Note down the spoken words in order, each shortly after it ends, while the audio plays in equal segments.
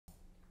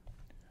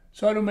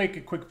So I want to make a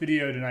quick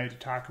video tonight to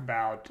talk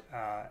about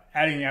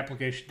adding an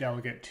application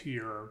delegate to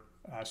your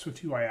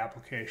SwiftUI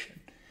application.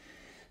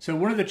 So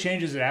one of the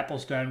changes that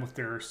Apple's done with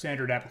their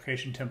standard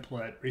application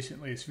template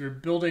recently is if you're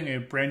building a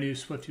brand new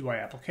SwiftUI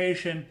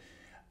application,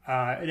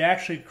 it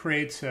actually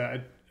creates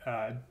a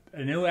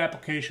new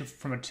application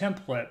from a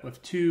template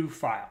with two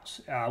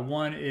files.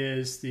 One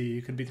is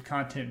could be the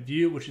content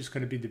view, which is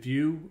going to be the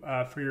view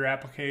for your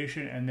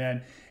application, and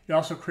then it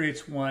also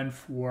creates one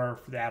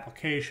for the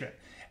application.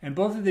 And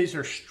both of these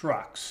are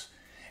structs.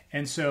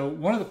 And so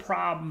one of the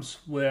problems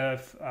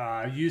with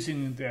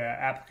using the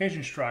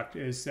application struct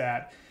is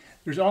that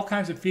there's all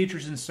kinds of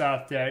features and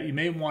stuff that you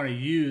may want to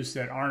use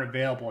that aren't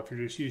available if you're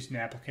just using the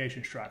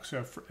application struct.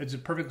 So as a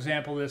perfect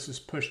example of this is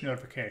push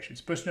notifications.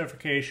 Push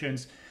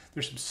notifications,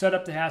 there's some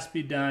setup that has to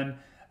be done.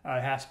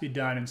 It has to be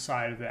done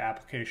inside of the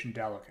application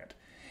delegate.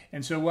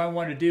 And so what I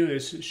want to do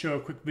is show a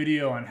quick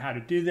video on how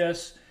to do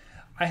this.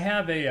 I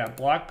have a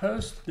blog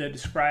post that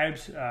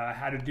describes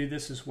how to do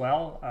this as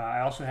well. I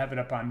also have it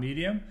up on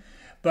Medium.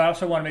 But I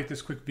also want to make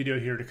this quick video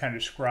here to kind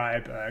of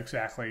describe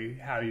exactly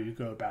how you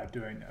go about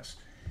doing this.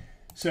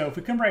 So if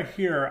we come right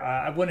here,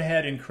 I went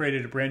ahead and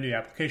created a brand new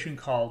application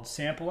called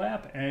Sample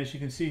App. And as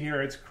you can see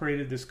here, it's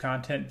created this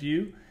content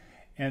view.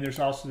 And there's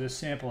also this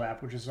sample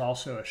app, which is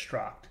also a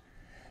struct.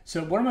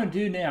 So what I'm going to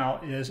do now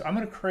is I'm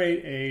going to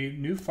create a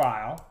new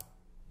file.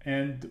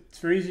 And it's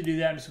very easy to do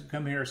that. I'm just going to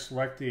come here,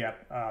 select the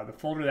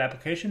folder the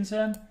application's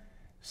in,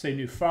 say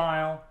New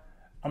File.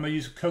 I'm going to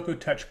use a Cocoa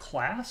Touch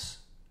class.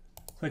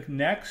 Click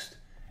Next.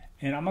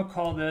 And I'm going to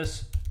call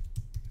this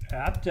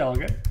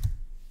AppDelegate.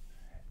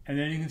 And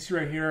then you can see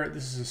right here,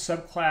 this is a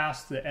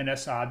subclass, the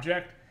NS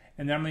object.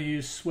 And then I'm going to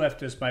use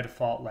Swift as my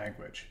default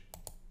language.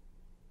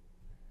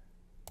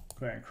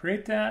 Go ahead and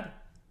create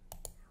that.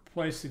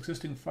 Replace the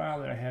existing file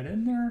that I had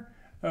in there.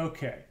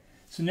 Okay.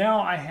 So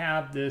now I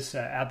have this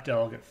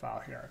AppDelegate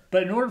file here.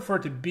 But in order for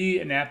it to be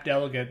an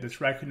AppDelegate that's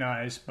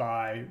recognized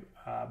by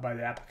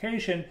the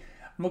application,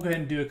 I'm going to go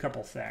ahead and do a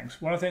couple things.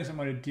 One of the things I'm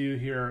going to do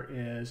here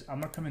is I'm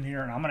going to come in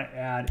here and I'm going to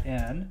add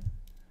in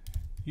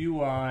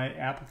UI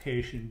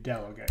application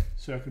delegate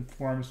so it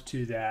conforms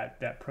to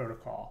that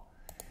protocol.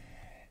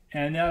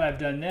 And now that I've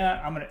done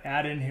that, I'm going to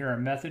add in here a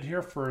method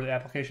here for the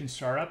application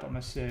startup. I'm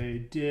going to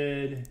say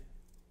did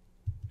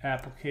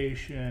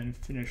application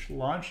finish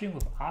launching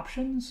with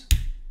options.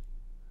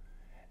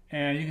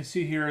 And you can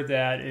see here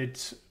that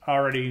it's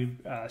already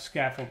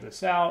scaffolded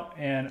this out.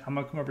 And I'm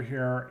going to come over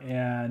here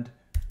and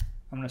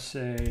I'm going to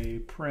say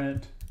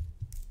print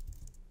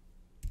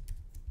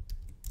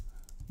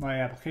my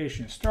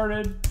application is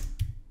started.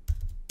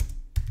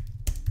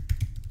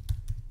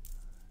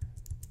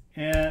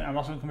 And I'm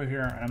also going to come over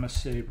here and I'm going to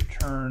say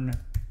return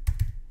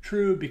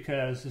true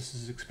because this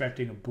is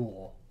expecting a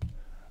bool.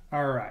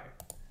 All right.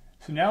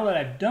 So now that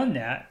I've done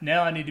that,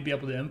 now I need to be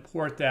able to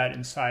import that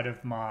inside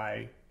of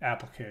my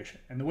application.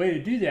 And the way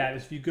to do that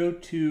is if you go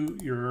to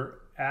your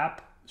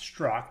app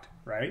struct,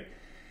 right?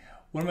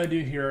 What I'm going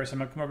to do here is I'm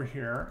going to come over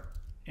here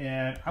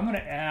and I'm going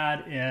to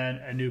add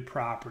in a new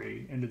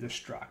property into the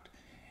struct.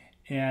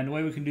 And the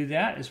way we can do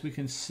that is we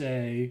can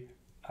say,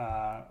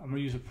 I'm going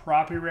to use a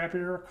property wrapper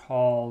here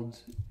called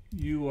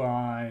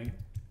UI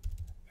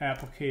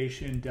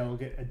application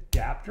delegate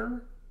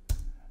adapter.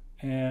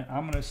 And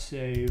I'm going to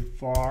say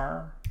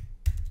var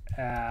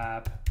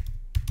app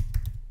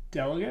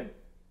delegate.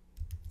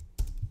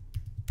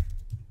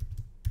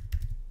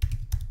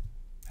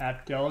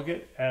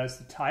 AppDelegate as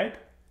the type,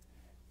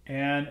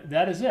 and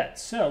that is it.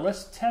 So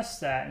let's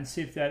test that and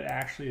see if that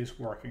actually is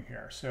working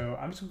here. So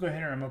I'm just going to go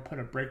ahead and I'm going to put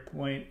a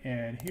breakpoint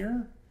in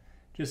here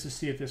just to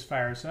see if this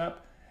fires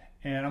up,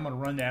 and I'm going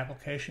to run the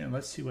application and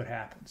let's see what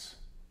happens.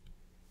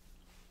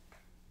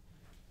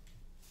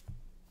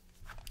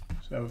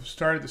 So I've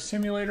started the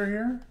simulator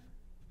here,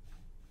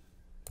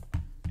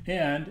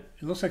 and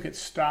it looks like it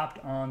stopped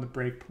on the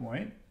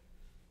breakpoint,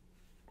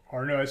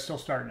 or no, it's still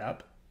starting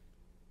up.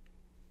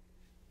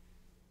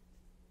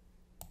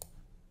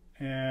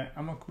 And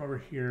I'm going to come over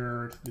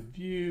here to the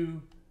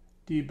view,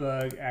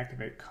 debug,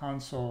 activate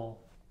console,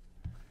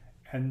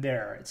 and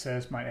there it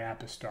says my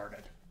app is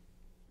started.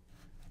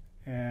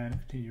 And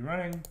continue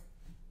running,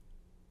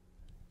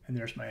 and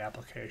there's my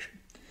application.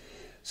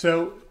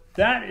 So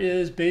that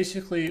is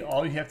basically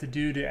all you have to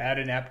do to add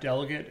an app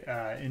delegate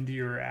into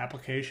your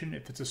application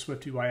if it's a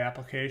SwiftUI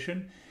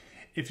application.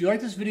 If you like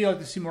this video, like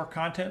to see more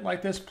content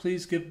like this,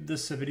 please give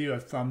this video a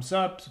thumbs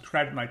up,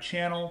 subscribe to my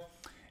channel,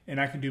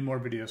 and I can do more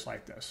videos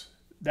like this.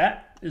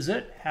 That is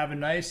it. Have a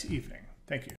nice evening. Thank you.